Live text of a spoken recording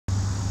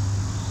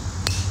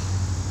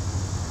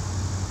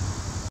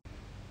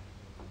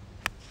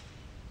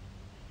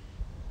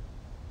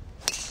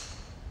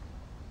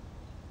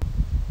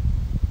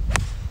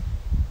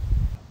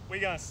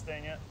gonna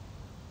sting it.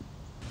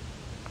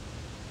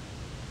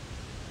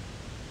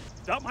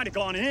 That might have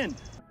gone in.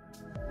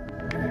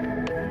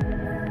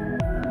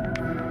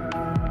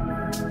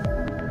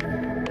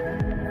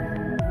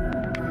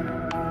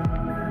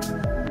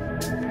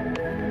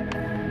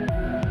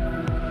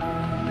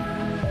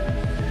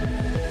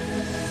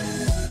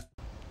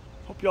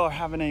 Hope y'all are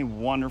having a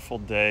wonderful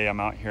day. I'm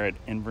out here at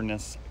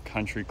Inverness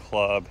Country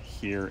Club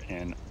here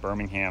in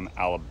Birmingham,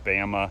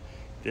 Alabama.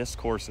 This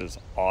course is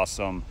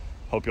awesome.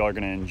 Hope y'all are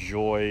gonna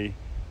enjoy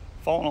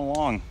following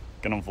along.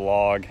 Gonna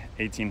vlog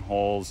 18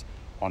 holes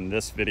on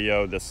this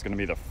video. This is gonna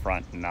be the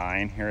front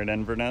 9 here at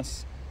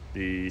Inverness.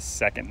 The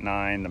second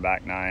 9, the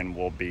back 9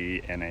 will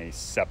be in a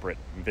separate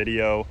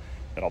video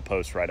that I'll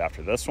post right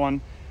after this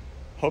one.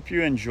 Hope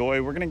you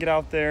enjoy. We're gonna get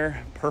out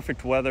there,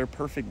 perfect weather,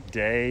 perfect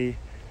day.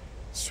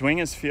 Swing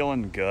is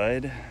feeling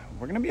good.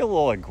 We're gonna be a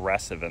little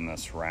aggressive in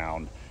this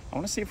round. I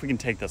wanna see if we can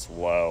take this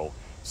low.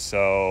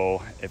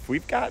 So if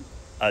we've got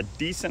a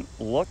decent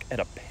look at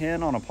a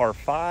pin on a par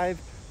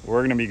 5,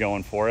 we're gonna be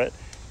going for it.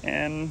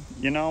 And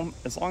you know,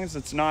 as long as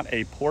it's not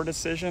a poor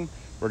decision,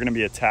 we're gonna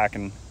be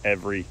attacking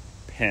every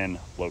pin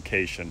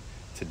location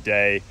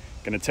today.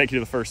 Gonna take you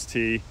to the first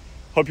tee.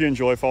 Hope you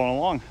enjoy following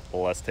along.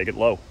 Let's take it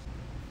low.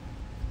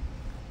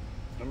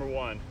 Number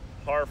 1,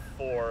 par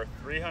 4,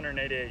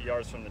 388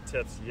 yards from the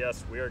tips.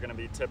 Yes, we are gonna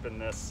be tipping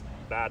this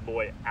bad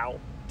boy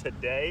out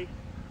today.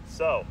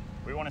 So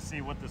we wanna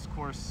see what this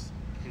course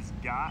has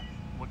got,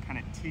 what kind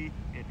of teeth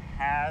it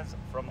has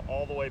from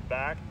all the way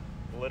back.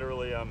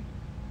 Literally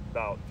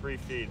about 3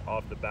 feet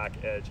off the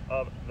back edge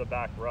of the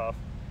back rough.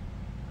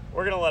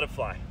 We're gonna let it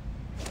fly.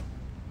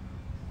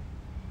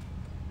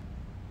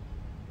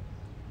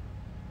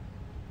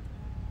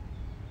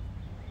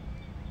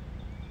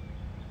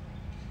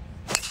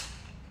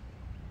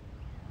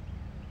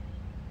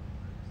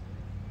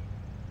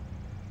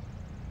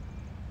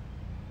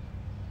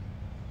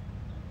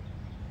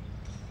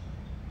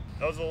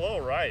 That was a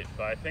little right,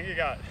 but I think it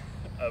got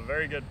a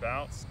very good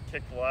bounce,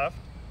 kicked left.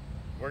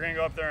 We're gonna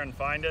go up there and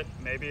find it.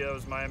 Maybe it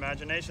was my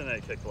imagination that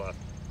it kicked left.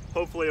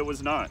 Hopefully it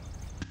was not.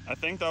 I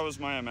think that was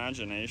my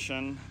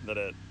imagination that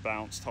it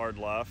bounced hard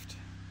left.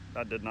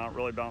 That did not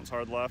really bounce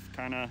hard left,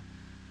 kinda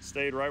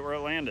stayed right where it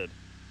landed.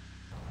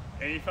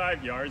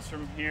 85 yards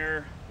from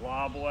here,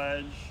 lob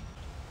wedge.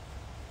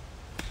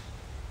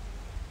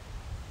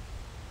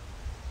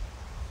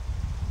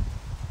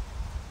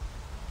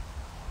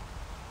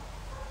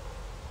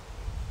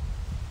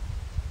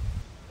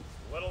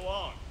 A little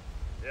long,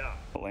 yeah.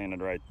 It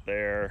landed right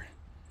there,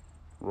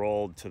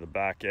 rolled to the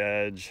back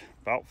edge,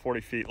 about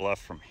 40 feet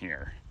left from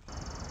here.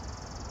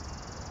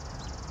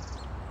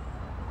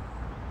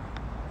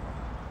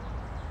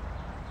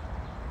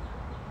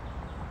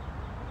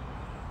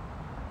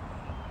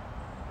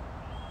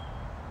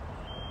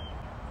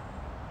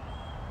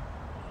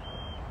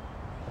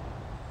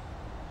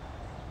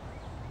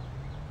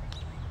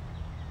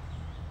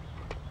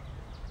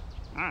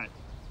 All right.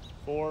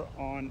 4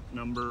 on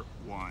number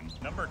 1.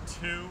 Number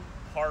 2,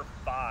 par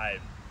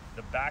 5.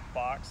 The back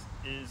box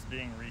is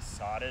being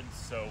resodded,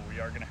 so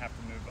we are gonna have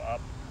to move up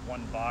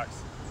 1 box.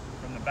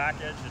 From the back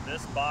edge of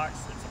this box,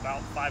 it's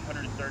about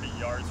 530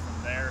 yards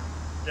from there.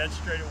 Dead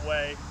straight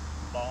away,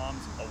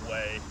 bombs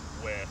away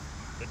with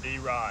the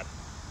D-Rod.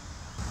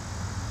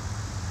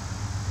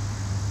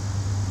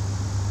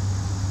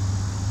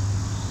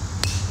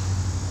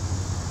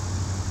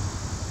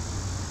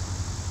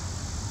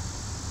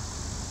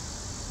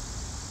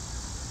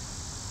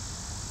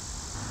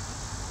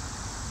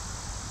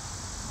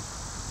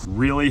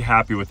 Really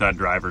happy with that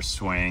driver's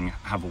swing.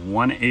 I have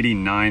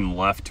 189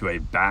 left to a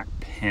back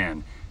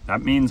pin.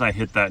 That means I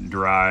hit that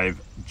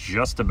drive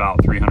just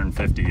about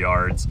 350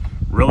 yards.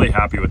 Really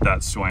happy with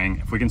that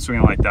swing. If we can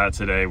swing it like that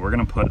today, we're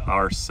gonna put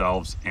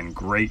ourselves in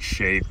great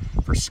shape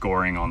for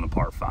scoring on the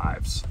par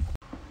 5s.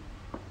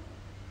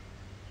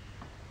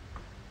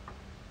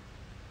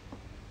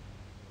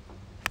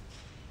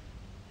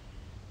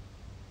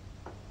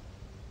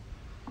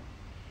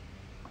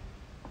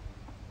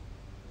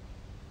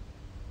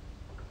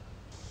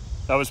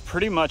 That was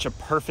pretty much a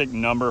perfect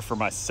number for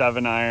my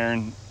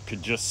 7-iron.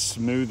 Could just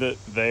smooth it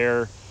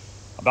there.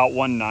 About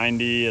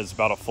 190 is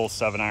about a full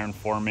 7-iron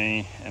for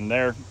me. And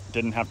there,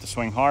 didn't have to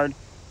swing hard.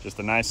 Just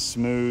a nice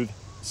smooth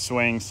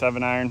swing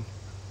 7-iron.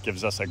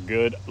 Gives us a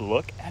good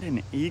look at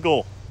an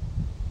eagle.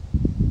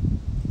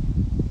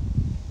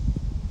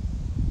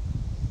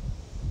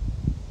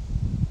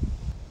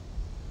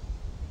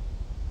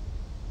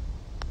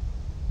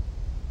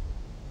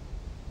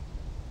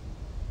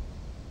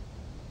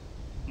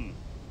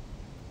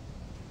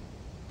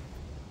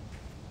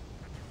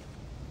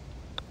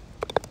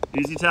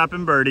 Easy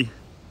tapping birdie.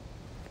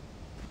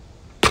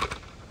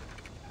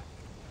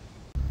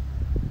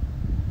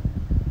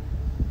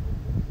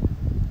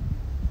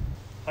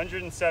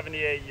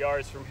 $178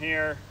 yards from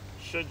here.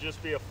 Should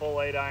just be a full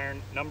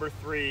 8-iron. Number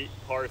 3,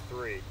 par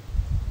 3.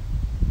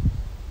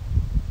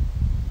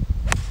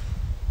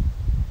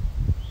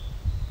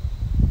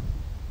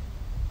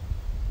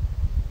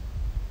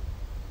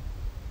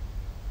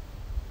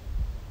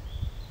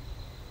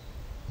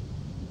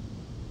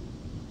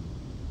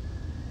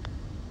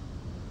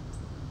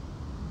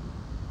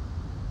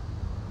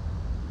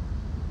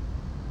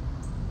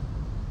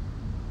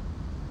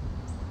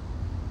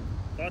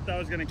 thought that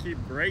was gonna keep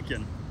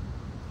breaking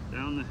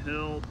down the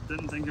hill.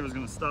 Didn't think it was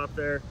gonna stop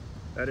there.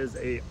 That is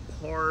a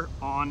par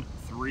on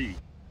 3.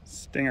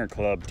 Stinger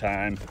club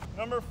time.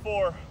 Number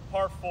 4,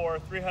 par 4,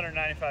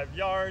 395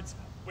 yards.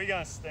 We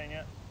gonna sting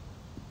it.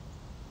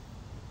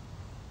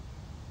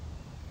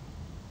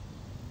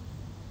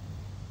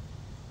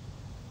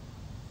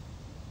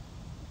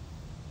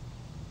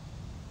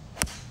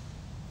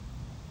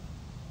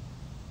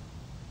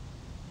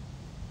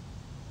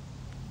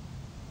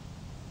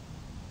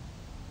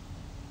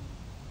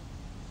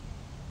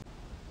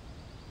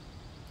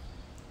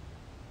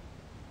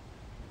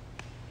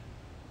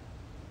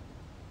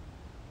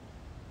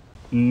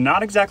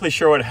 Not exactly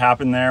sure what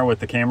happened there with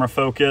the camera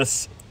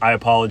focus. I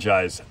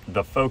apologize.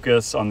 The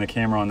focus on the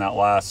camera on that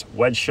last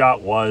wedge shot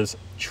was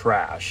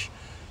trash.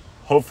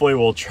 Hopefully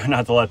we'll try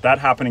not to let that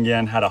happen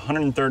again. Had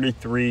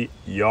 133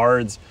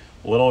 yards,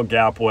 little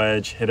gap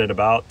wedge, hit it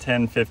about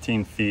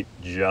 10-15 feet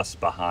just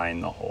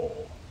behind the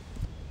hole.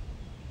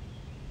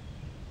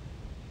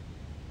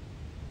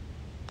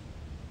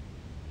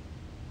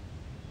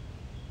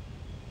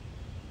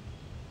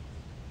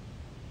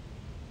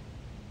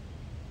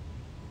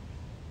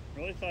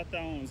 Really thought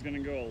that one was gonna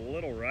go a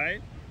little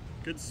right.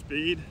 Good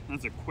speed.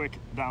 That's a quick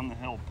down the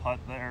hill putt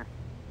there.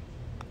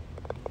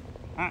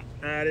 All right,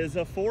 that is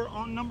a 4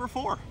 on number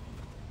 4.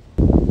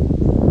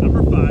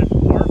 Number 5,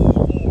 par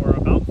 4,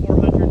 about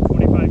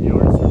 425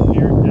 yards from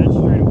here. Dead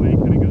straight away,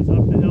 kind of goes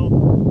up the hill,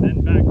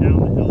 then back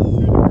down the hill to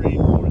the green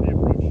for the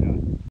approach shot.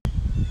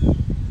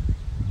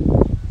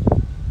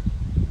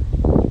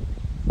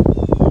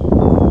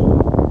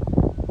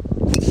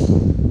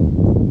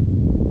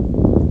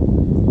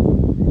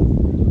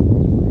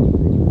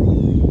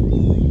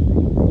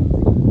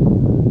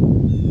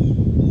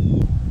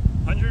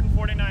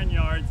 149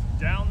 yards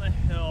down the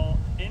hill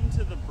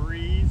into the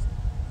breeze.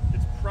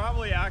 It's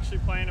probably actually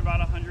playing about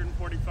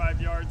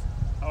 145 yards.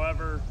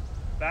 However,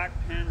 back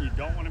pin, you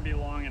don't want to be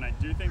long, and I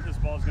do think this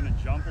ball is going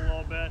to jump a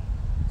little bit.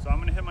 So I'm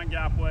going to hit my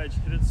gap wedge,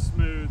 hit it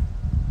smooth,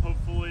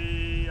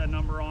 hopefully a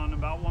number on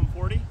about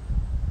 140.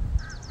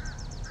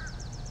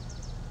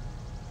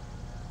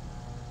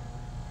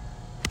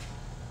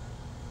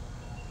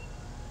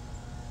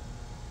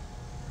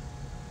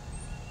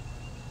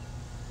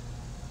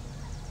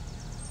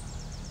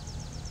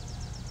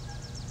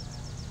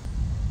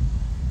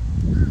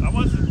 That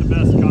wasn't the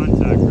best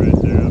contact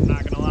right there, I'm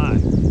not gonna lie.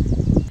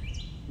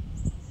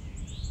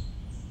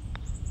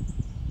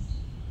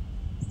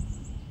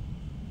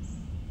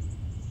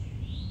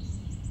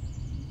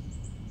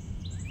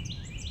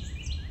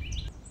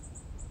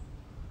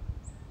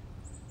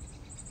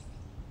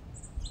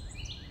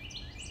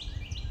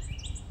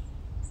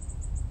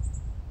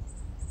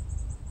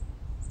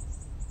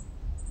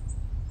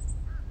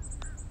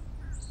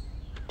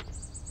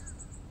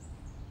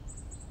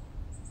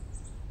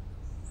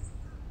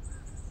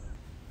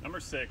 Number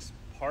 6,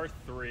 par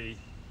 3,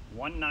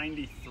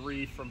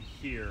 193 from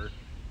here.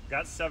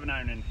 Got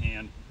 7-iron in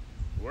hand.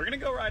 We're gonna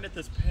go right at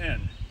this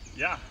pin.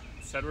 Yeah,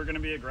 said we're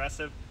gonna be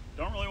aggressive.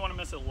 Don't really wanna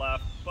miss it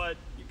left, but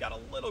you've got a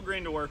little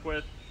green to work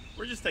with.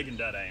 We're just taking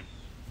dead aim.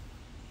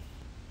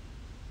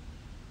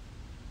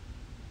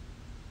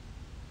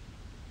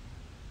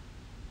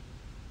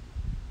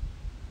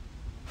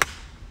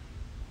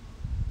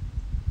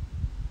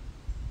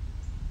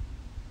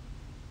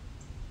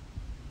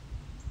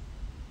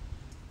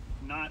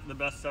 Not the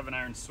best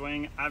 7-iron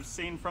swing I've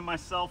seen from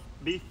myself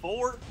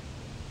before.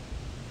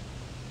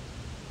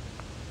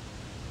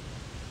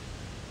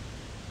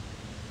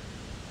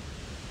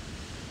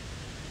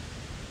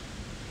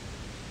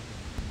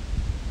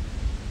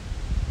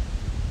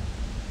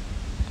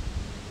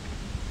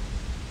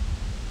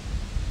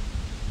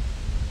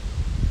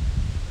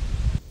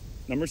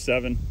 Number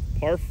 7,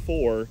 par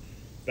 4.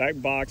 Back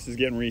box is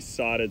getting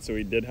resodded, so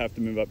we did have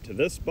to move up to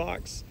this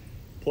box.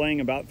 Playing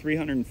about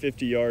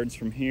 350 yards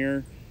from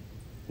here.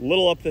 A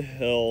little up the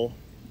hill.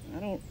 I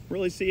don't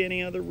really see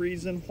any other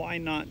reason why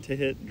not to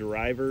hit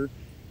driver.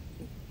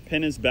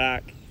 Pin is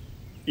back.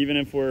 Even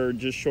if we're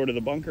just short of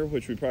the bunker,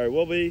 which we probably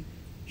will be,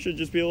 should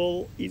just be a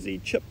little easy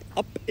chip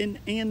up and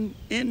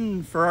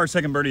in for our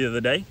second birdie of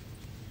the day.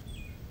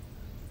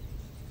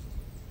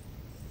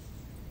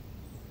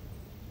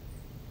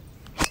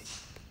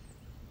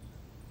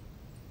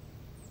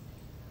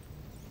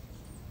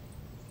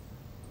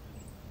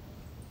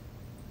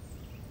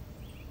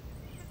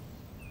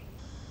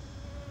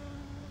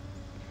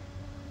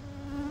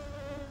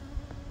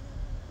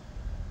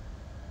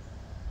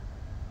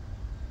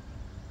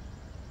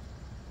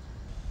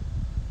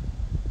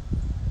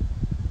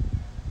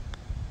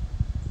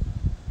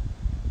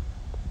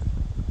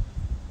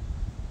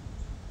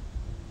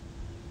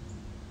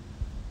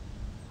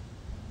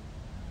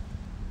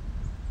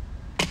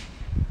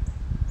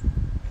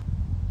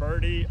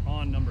 Birdie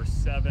on number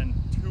 7,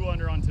 2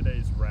 under on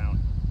today's round.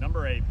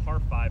 Number 8, par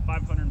 5,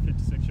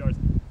 556 yards.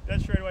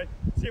 Dead straight away.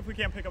 See if we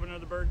can't pick up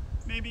another bird.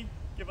 Maybe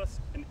give us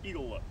an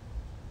eagle look.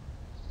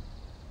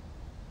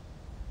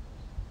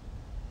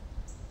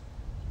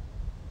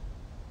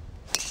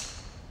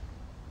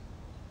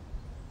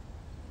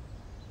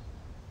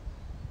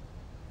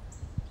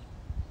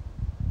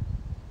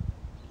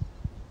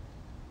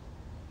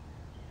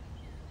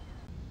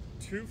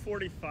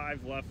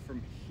 245 left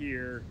from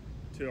here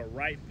to a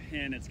right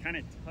pin. It's kind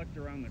of tucked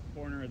around the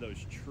corner of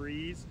those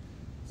trees.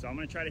 So I'm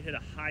gonna try to hit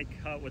a high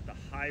cut with the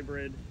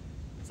hybrid.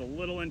 It's a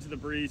little into the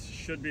breeze,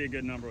 should be a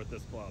good number with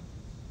this club.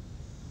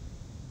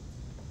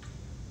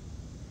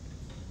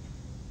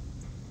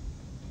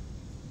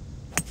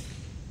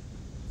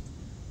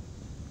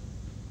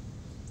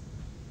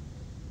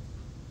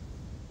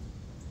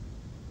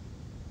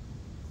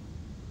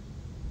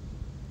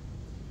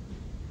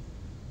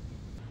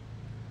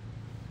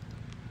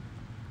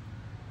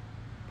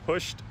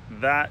 Pushed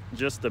that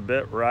just a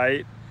bit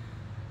right.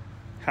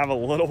 Have a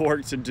little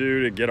work to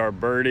do to get our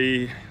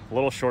birdie, a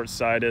little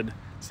short-sighted.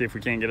 See if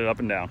we can't get it up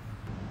and down.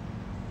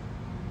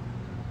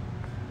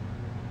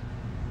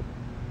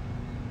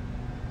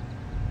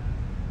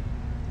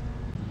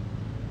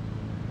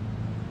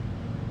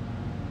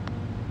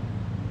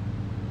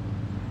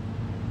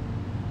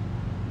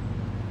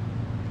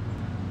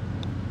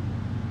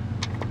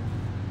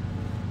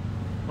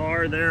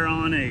 Par there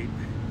on 8.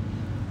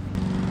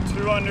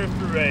 2 under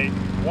through 8,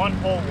 1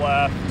 hole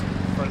left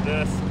for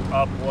this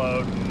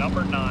upload.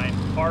 Number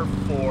 9, par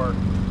 4,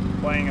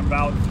 playing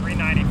about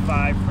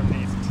 395 from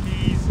these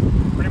tees.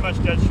 Pretty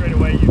much dead straight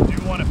away. You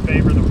do want to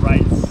favor the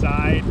right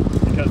side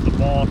because the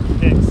ball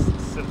kicks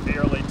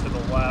severely to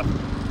the left.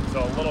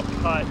 So a little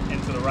cut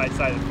into the right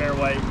side of the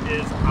fairway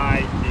is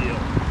ideal.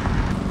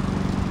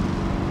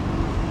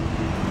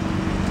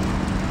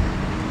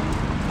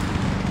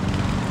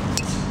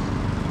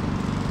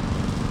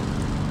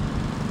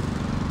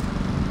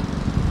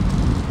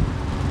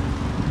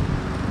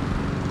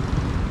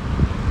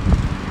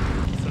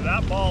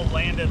 Ball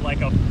landed like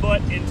a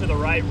foot into the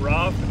right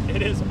rough.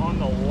 It is on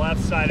the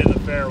left side of the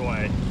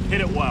fairway.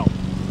 Hit it well.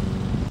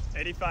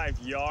 85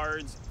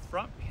 yards.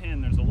 Front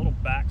pin, there's a little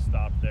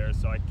backstop there,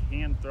 so I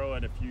can throw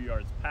it a few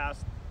yards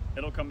past.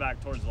 It'll come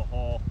back towards the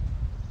hole.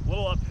 A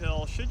little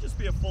uphill. Should just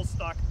be a full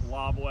stock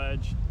lob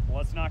wedge.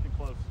 Let's knock it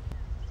close.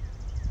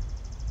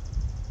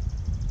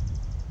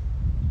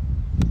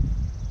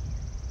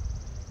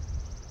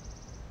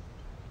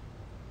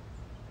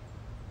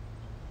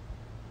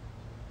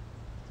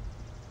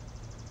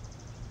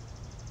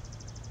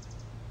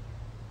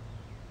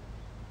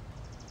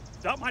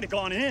 That might have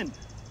gone in.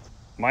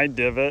 My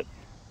divot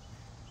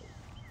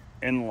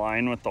in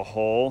line with the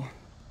hole.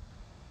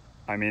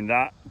 I mean,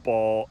 that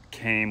ball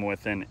came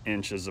within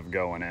inches of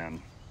going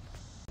in.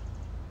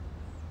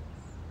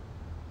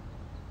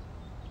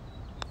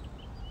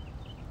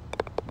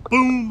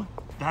 Boom!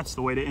 That's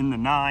the way to end the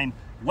 9.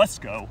 Let's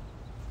go.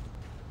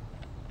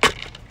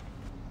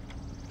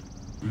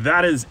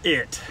 That is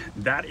it.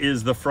 That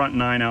is the front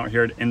 9 out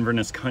here at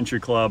Inverness Country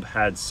Club.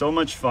 Had so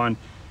much fun.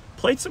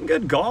 Played some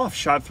good golf,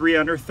 shot 3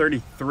 under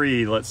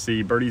 33. Let's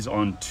see, birdies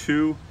on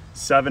 2,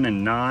 7,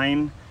 and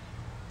 9.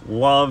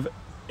 Love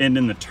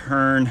ending the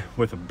turn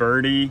with a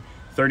birdie.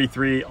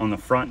 33 on the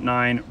front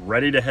 9,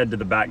 ready to head to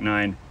the back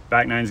 9.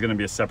 Back 9 is gonna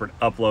be a separate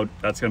upload.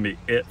 That's gonna be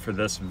it for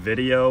this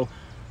video.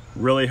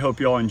 Really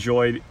hope you all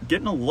enjoyed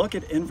getting a look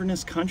at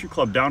Inverness Country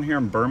Club down here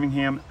in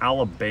Birmingham,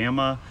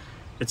 Alabama.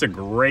 It's a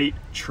great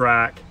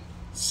track.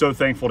 So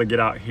thankful to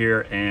get out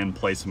here and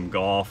play some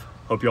golf.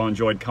 Hope you all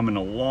enjoyed coming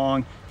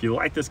along. If you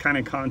like this kind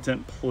of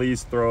content,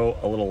 please throw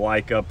a little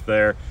like up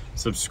there,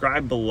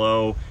 subscribe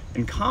below,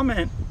 and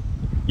comment,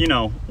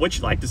 what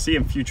you'd like to see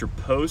in future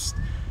posts.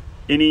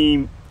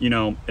 Any,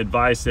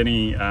 advice,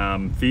 any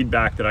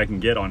feedback that I can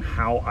get on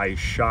how I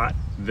shot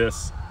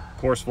this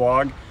course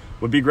vlog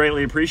would be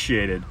greatly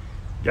appreciated.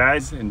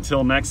 Guys,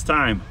 until next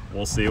time,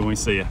 we'll see you when we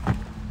see you.